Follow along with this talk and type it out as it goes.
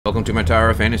Welcome to my Tower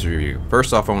of Fantasy review.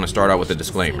 First off, I want to start out with a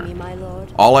disclaimer.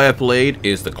 All I have played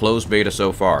is the closed beta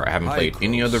so far. I haven't played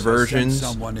any other versions,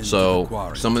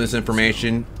 so some of this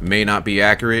information may not be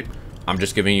accurate. I'm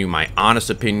just giving you my honest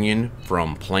opinion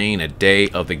from playing a day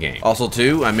of the game. Also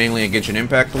too, I'm mainly a Genshin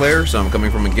Impact player, so I'm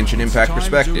coming from a Genshin Impact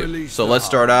perspective. So let's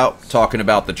start out talking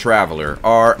about the Traveler,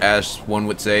 or as one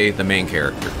would say, the main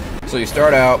character. So you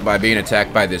start out by being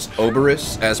attacked by this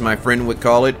Oberus, as my friend would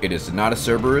call it. It is not a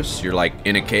Cerberus. You're like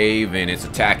in a cave and it's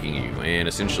attacking you, and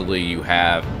essentially you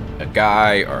have a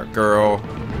guy or a girl.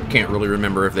 Can't really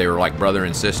remember if they were like brother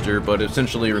and sister, but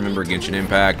essentially remember Genshin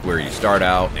Impact where you start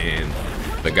out and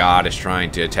the god is trying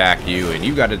to attack you and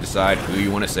you got to decide who you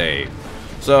want to save.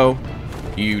 So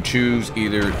you choose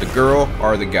either the girl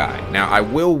or the guy. Now I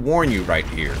will warn you right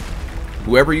here,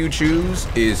 whoever you choose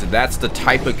that's the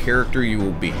type of character you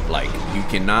will be. Like, you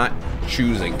cannot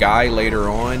choose a guy later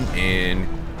on,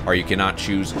 or you cannot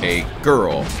choose a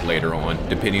girl later on,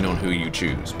 depending on who you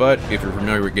choose. But if you're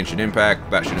familiar with Genshin Impact,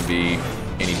 that shouldn't be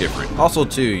any different. Also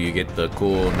too, you get the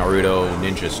cool Naruto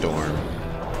Ninja Storm,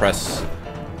 press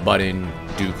button,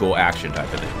 do cool action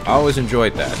type of thing. I always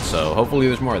enjoyed that, so hopefully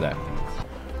there's more of that.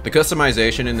 The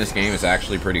customization in this game is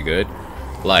actually pretty good.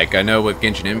 Like, I know with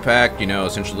Genshin Impact, you know,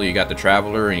 essentially you got the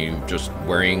Traveler and you just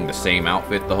wearing the same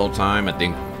outfit the whole time. I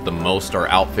think the most our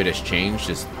outfit has changed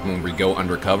is when we go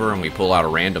undercover and we pull out a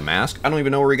random mask. I don't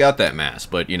even know where we got that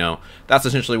mask, but you know, that's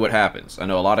essentially what happens. I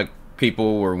know a lot of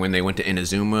people were, when they went to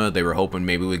Inazuma, they were hoping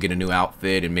maybe we'd get a new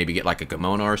outfit and maybe get like a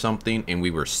kimono or something, and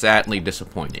we were sadly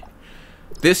disappointed.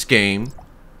 This game,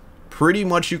 pretty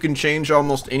much you can change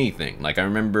almost anything. Like, I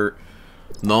remember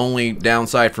the only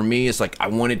downside for me is like I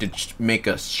wanted to make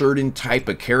a certain type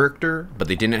of character, but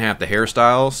they didn't have the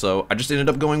hairstyle, so I just ended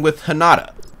up going with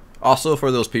Hinata. Also, for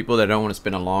those people that don't want to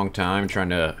spend a long time trying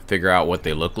to figure out what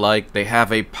they look like, they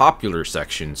have a popular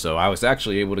section, so I was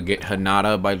actually able to get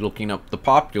Hinata by looking up the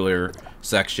popular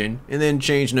section and then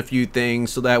changing a few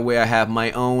things so that way I have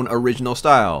my own original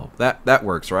style. That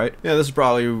works, right? Yeah, this is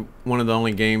probably one of the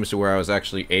only games to where I was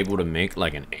actually able to make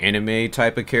like an anime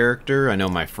type of character. I know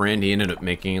my friend, he ended up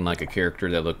making like a character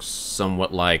that looks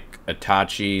somewhat like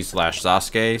Itachi /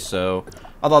 Sasuke, so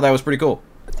I thought that was pretty cool.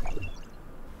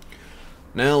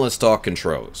 Now let's talk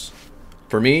controls.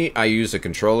 For me, I use a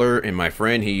controller, and my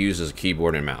friend, he uses a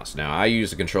keyboard and mouse. Now, I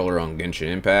use a controller on Genshin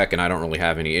Impact, and I don't really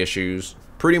have any issues.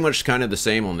 Pretty much kind of the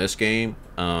same on this game.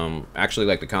 Actually,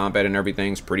 like, the combat and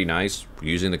everything's pretty nice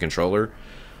using the controller.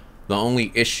 The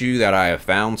only issue that I have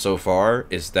found so far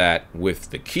is that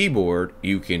with the keyboard,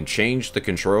 you can change the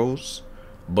controls,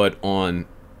 but on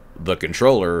the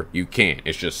controller, you can't.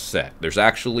 It's just set. There's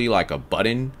actually like a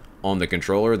button on the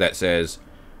controller that says,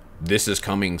 "This is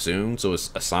coming soon," so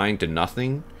it's assigned to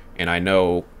nothing. And I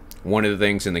know one of the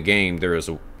things in the game,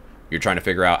 you're trying to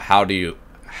figure out how do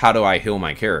I heal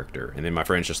my character, and then my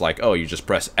friend's just like, "Oh, you just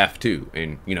press F2,"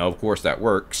 and you know, of course that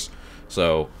works.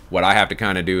 So what I have to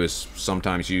kind of do is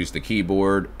sometimes use the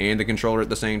keyboard and the controller at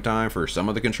the same time for some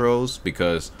of the controls,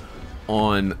 because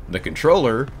on the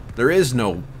controller there is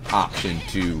no option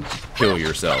to heal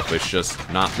yourself. It's just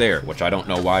not there, which I don't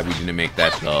know why we didn't make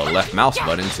that left mouse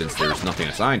button, since there's nothing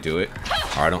assigned to it.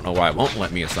 Or I don't know why it won't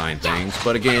let me assign things.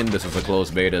 But again, this is a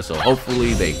closed beta, so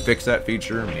hopefully they fix that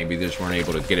feature. Maybe they just weren't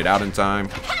able to get it out in time,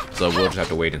 so we'll just have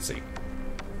to wait and see.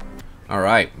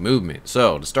 Alright, movement.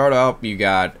 So to start off, you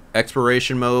got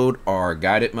exploration mode or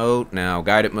guided mode. Now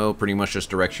guided mode pretty much just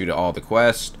directs you to all the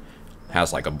quests.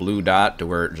 Has like a blue dot to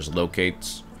where it just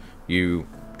locates you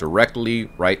directly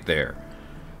right there.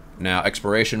 Now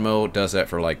exploration mode does that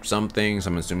for like some things,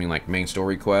 I'm assuming like main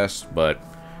story quests, but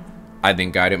I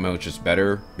think guided mode is just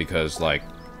better because like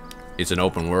it's an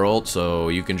open world, so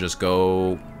you can just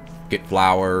go get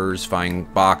flowers,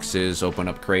 find boxes, open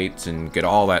up crates and get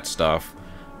all that stuff,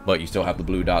 but you still have the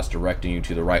blue dots directing you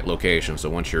to the right location. So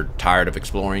once you're tired of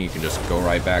exploring, you can just go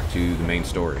right back to the main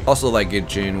story. Also, like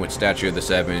Genshin with Statue of the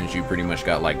Sevens, you pretty much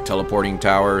got like teleporting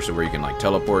towers, so where you can like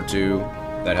teleport to.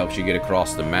 That helps you get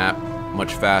across the map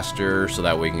much faster, so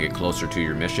that way you can get closer to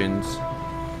your missions.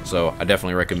 So I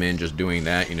definitely recommend just doing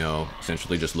that, you know,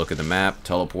 essentially just look at the map,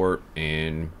 teleport,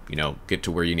 and, you know, get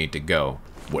to where you need to go.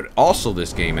 What also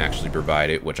this game actually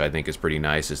provided, which I think is pretty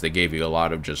nice, is they gave you a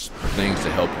lot of just things to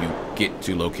help you get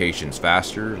to locations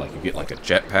faster. Like, you get like a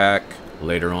jetpack.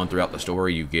 Later on throughout the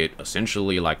story, you get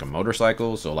essentially like a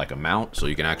motorcycle, so like a mount, so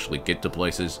you can actually get to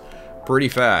places pretty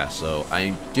fast. So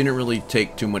I didn't really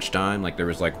take too much time. Like, there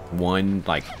was like one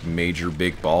like major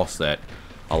big boss that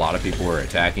a lot of people were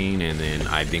attacking, and then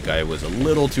I think I was a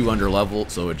little too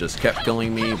underleveled, so it just kept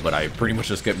killing me, but I pretty much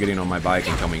just kept getting on my bike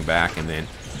and coming back, and then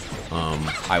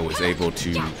I was able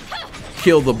to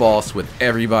kill the boss with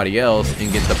everybody else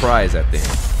and get the prize at the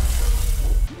end.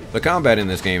 The combat in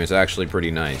this game is actually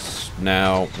pretty nice.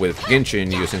 Now, with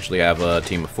Genshin, you essentially have a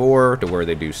team of 4 to where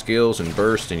they do skills and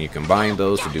bursts, and you combine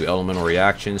those to do elemental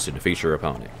reactions to defeat your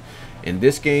opponent. In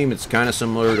this game, it's kind of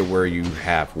similar to where you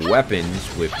have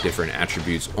weapons with different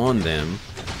attributes on them,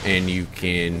 and you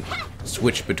can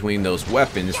switch between those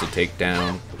weapons to take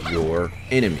down your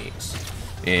enemies.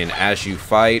 And as you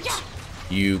fight,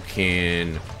 you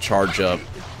can charge up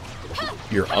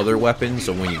your other weapon,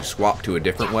 so when you swap to a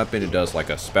different weapon, it does like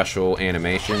a special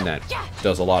animation that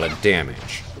does a lot of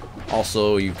damage.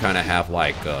 Also, you kind of have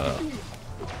like a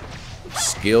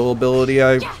skill ability,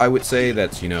 I would say,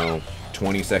 that's, you know,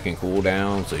 20-second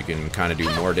cooldown, so you can kind of do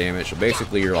more damage. So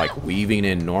basically, you're like weaving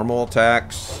in normal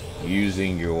attacks,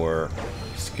 using your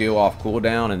skill off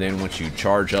cooldown, and then once you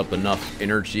charge up enough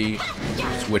energy,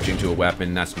 switching to a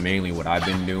weapon. That's mainly what I've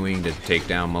been doing to take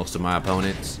down most of my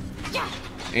opponents.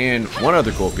 And one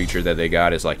other cool feature that they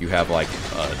got is like you have like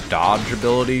a dodge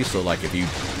ability. So like if you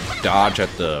dodge at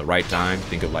the right time,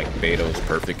 think of like Beto's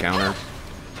perfect counter,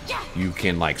 you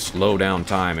can like slow down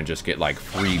time and just get like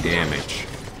free damage.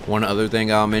 One other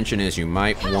thing I'll mention is you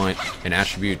might want an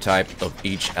attribute type of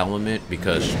each element,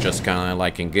 because just kind of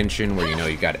like in Genshin where, you know,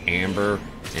 you got Amber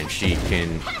and she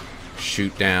can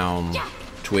shoot down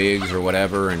twigs or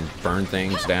whatever and burn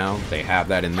things down. They have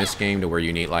that in this game to where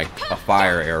you need like a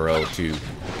fire arrow to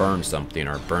burn something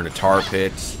or burn a tar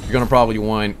pit. You're gonna probably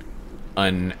want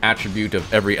an attribute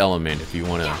of every element if you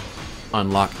want to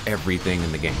unlock everything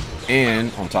in the game.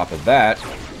 And on top of that,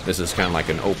 this is kind of like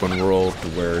an open world to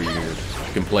where you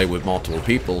can play with multiple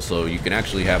people, so you can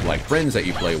actually have like friends that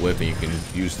you play with and you can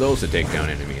use those to take down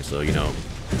enemies. So, you know,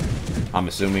 I'm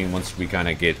assuming once we kind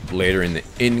of get later in the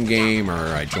end game,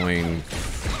 or I join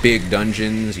big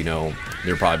dungeons, you know,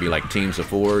 there'll probably be like teams of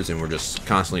 4s and we're just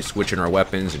constantly switching our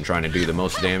weapons and trying to do the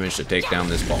most damage to take down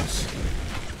this boss.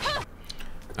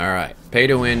 Alright, pay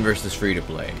to win versus free to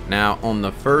play. Now, on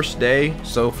the first day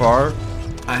so far,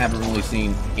 I haven't really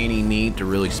seen any need to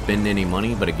really spend any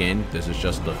money, but again, this is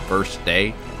just the first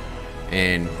day.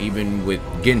 And even with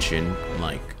Genshin,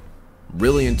 like,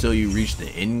 really until you reach the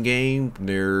end game,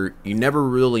 you never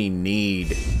really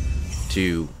need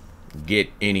to get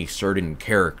any certain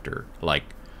character. Like,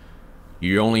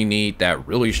 you only need that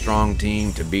really strong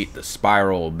team to beat the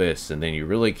Spiral Abyss, and then you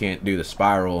really can't do the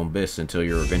Spiral Abyss until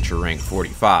you're adventure rank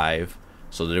 45,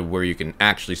 so that where you can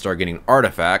actually start getting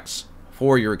artifacts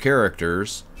for your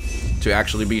characters to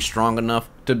actually be strong enough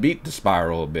to beat the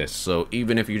Spiral Abyss. So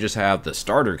even if you just have the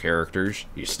starter characters,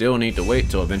 you still need to wait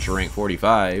till adventure rank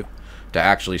 45 to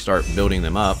actually start building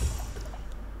them up.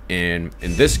 And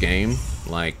in this game,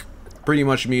 like, pretty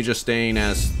much me just staying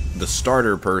as the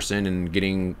starter person and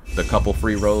getting the couple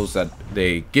free rolls that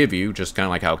they give you, just kind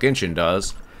of like how Genshin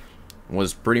does,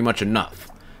 was pretty much enough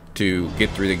to get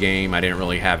through the game. I didn't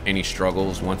really have any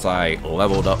struggles. Once I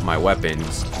leveled up my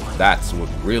weapons, that's what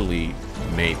really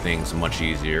made things much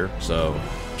easier. So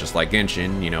just like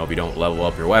Genshin, you know, if you don't level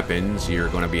up your weapons, you're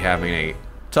going to be having a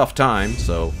tough time.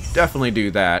 So definitely do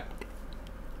that.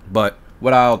 But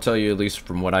what I'll tell you, at least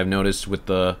from what I've noticed with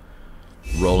the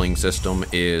rolling system,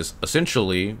 is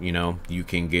essentially, you know, you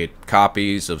can get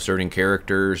copies of certain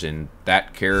characters, and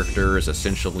that character is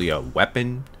essentially a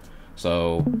weapon.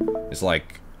 So it's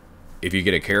like, if you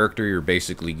get a character, you're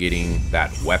basically getting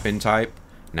that weapon type.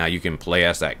 Now you can play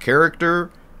as that character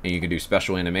and you can do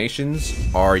special animations,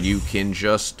 or you can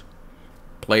just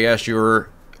play as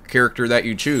your character that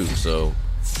you choose. So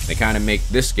they kind of make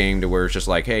this game to where it's just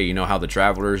like, hey, you know how the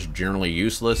Traveler is generally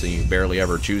useless and you barely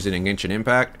ever choose it in Genshin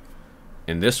Impact?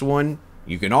 In this one,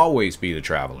 you can always be the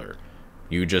Traveler.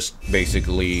 You just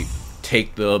basically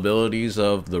take the abilities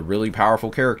of the really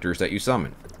powerful characters that you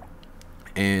summon.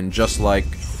 And just like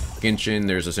Genshin,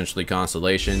 there's essentially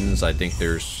constellations. I think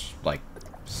there's like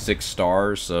 6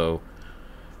 stars, so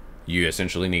you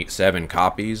essentially need 7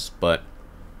 copies. But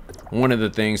one of the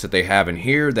things that they have in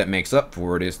here that makes up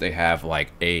for it is they have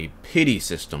like a pity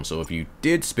system. So if you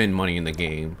did spend money in the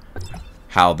game,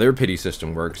 how their pity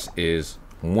system works is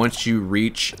once you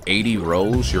reach 80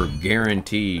 rolls, you're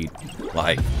guaranteed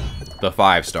like the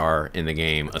 5-star in the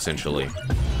game essentially.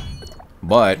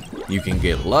 But you can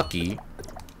get lucky,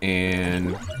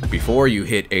 and before you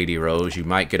hit 80 rows, you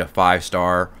might get a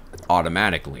 5-star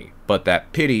automatically. But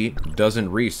that pity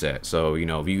doesn't reset. So, you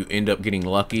know, if you end up getting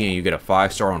lucky and you get a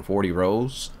 5-star on 40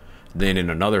 rows, then in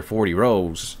another 40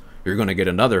 rows, you're going to get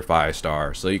another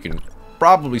 5-star. So you can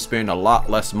probably spend a lot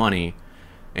less money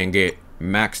and get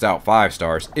maxed out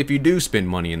 5-stars if you do spend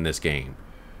money in this game.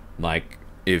 Like,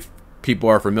 if people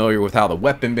are familiar with how the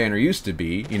weapon banner used to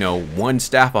be, you know, 1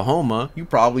 staff of Homa, you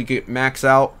probably get max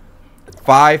out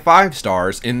five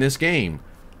stars in this game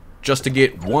just to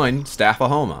get one staff of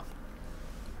Homa.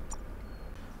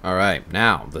 Alright,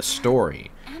 now the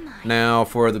story. Now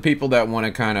for the people that want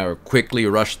to kind of quickly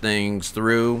rush things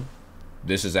through,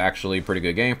 this is actually a pretty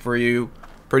good game for you.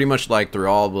 Pretty much like through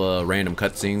all the random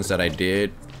cutscenes that I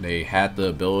did, they had the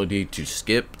ability to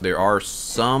skip. There are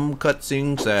some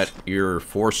cutscenes that you're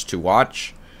forced to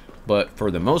watch, but for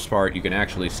the most part, you can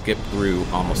actually skip through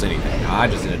almost anything. Now, I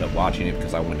just ended up watching it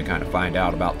because I wanted to kind of find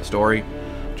out about the story,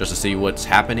 just to see what's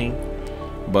happening.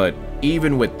 But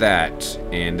even with that,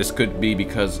 and this could be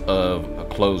because of a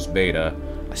closed beta,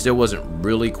 I still wasn't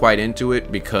really quite into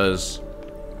it because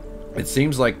it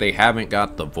seems like they haven't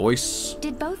got the voice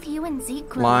Did both you and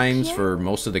Zeke lines for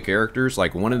most of the characters.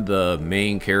 Like one of the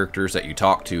main characters that you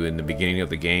talk to in the beginning of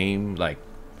the game, like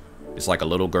it's like a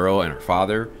little girl and her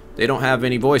father. They don't have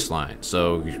any voice lines,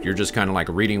 so you're just kind of like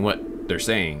reading what they're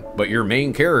saying. But your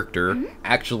main character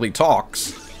actually talks,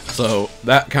 so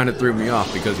that kind of threw me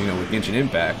off because, you know, with Genshin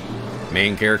Impact,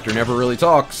 main character never really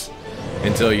talks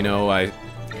until, you know,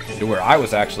 where I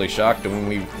was actually shocked when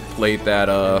we played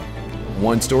that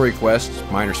one story quest,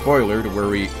 minor spoiler, to where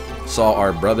we saw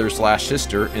our brother slash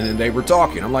sister and then they were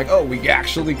talking. I'm like, oh, we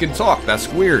actually can talk. That's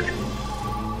weird.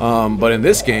 But in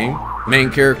this game,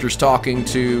 main character's talking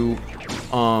to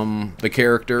the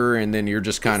character, and then you're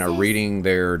just kind of reading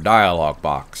their dialogue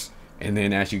box. And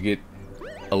then as you get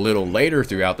a little later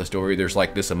throughout the story, there's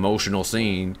like this emotional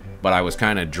scene, but I was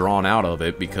kind of drawn out of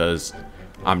it because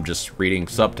I'm just reading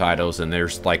subtitles and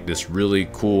there's like this really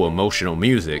cool emotional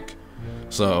music.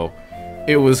 So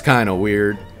it was kind of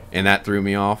weird, and that threw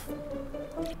me off.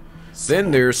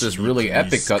 Then there's this really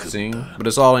epic cutscene, but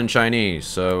it's all in Chinese.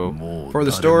 So for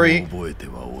the story,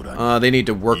 they need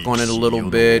to work on it a little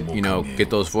bit, you know,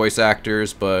 get those voice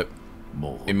actors, but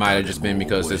it might have just been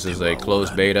because this is a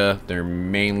closed beta. They're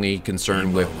mainly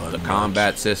concerned with the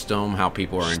combat system, how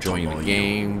people are enjoying the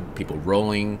game, people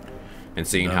rolling, and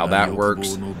seeing how that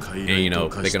works. And, you know,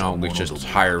 they can always just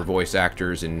hire voice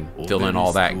actors and fill in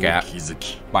all that gap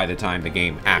by the time the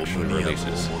game actually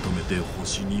releases.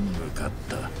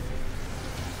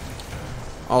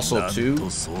 Also, too,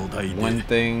 one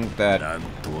thing that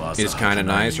is kind of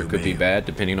nice or could be bad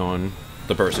depending on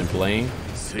the person playing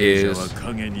is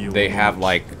they have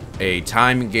like a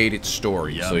time-gated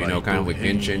story. So, you know, kind of with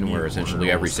Genshin, where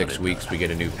essentially every 6 weeks we get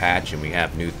a new patch and we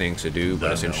have new things to do,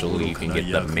 but essentially you can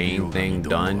get the main thing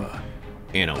done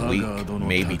in a week,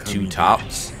 maybe 2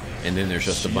 tops, and then there's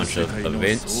just a bunch of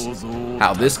events.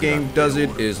 How this game does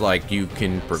it is like you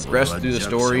can progress through the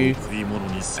story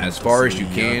as far as you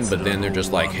can, but then they're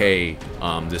just like, hey,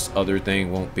 this other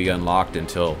thing won't be unlocked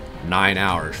until 9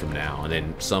 hours from now. And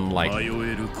then some like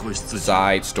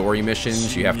side story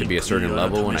missions, you have to be a certain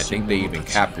level, and I think they even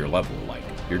cap your level. Like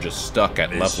you're just stuck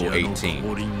at level 18.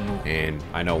 And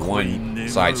I know one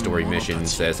side story mission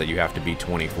says that you have to be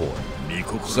 24.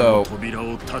 So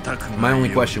my only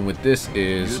question with this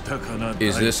is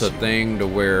this a thing to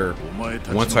where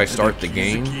once I start the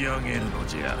game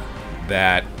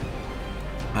that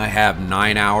I have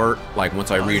 9 hours, like once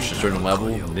I reach a certain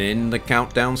level, then the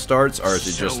countdown starts? Or is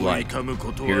it just like,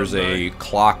 here's a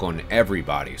clock on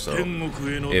everybody? So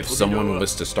if someone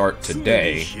was to start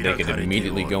today, they could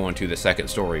immediately go into the second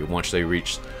story once they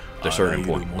reach the certain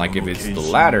point. Like if it's the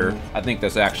latter, I think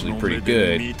that's actually pretty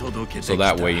good. So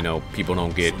that way, you know, people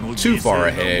don't get too far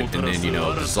ahead. And then, you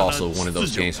know, this is also one of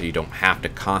those games that you don't have to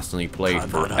constantly play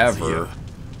forever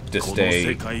to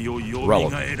stay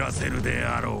relevant.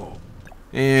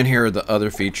 And here are the other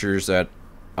features that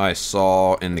I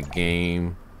saw in the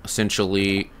game.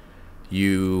 Essentially,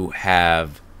 you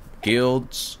have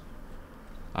guilds.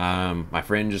 My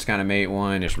friend just kind of made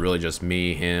one. It's really just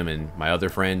me, him, and my other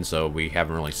friend, so we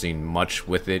haven't really seen much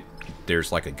with it.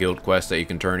 There's like a guild quest that you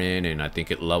can turn in, and I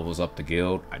think it levels up the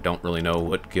guild. I don't really know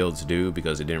what guilds do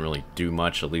because it didn't really do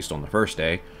much, at least on the first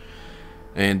day.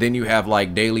 And then you have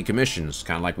like daily commissions,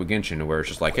 kind of like with Genshin, where it's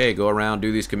just like, hey, go around,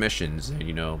 do these commissions, and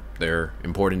you know, they're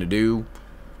important to do,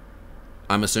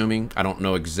 I'm assuming. I don't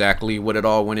know exactly what it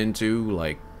all went into.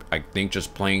 Like, I think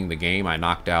just playing the game, I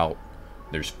knocked out,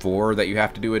 there's 4 that you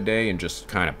have to do a day, and just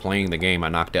kind of playing the game, I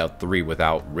knocked out 3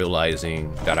 without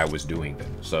realizing that I was doing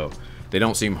them. So they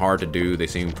don't seem hard to do. They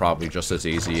seem probably just as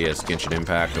easy as Genshin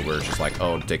Impact, where it's just like,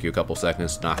 oh, it'll take you a couple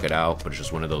seconds to knock it out, but it's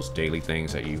just one of those daily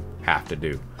things that you have to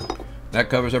do. That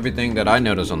covers everything that I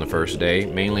noticed on the first day.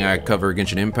 Mainly I cover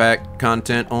Genshin Impact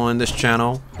content on this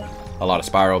channel. A lot of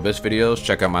Spiral Abyss videos.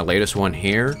 Check out my latest one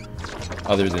here.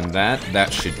 Other than that,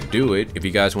 that should do it. If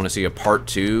you guys want to see a part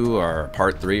 2 or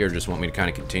part 3, or just want me to kind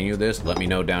of continue this, let me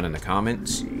know down in the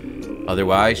comments.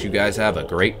 Otherwise, you guys have a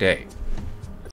great day.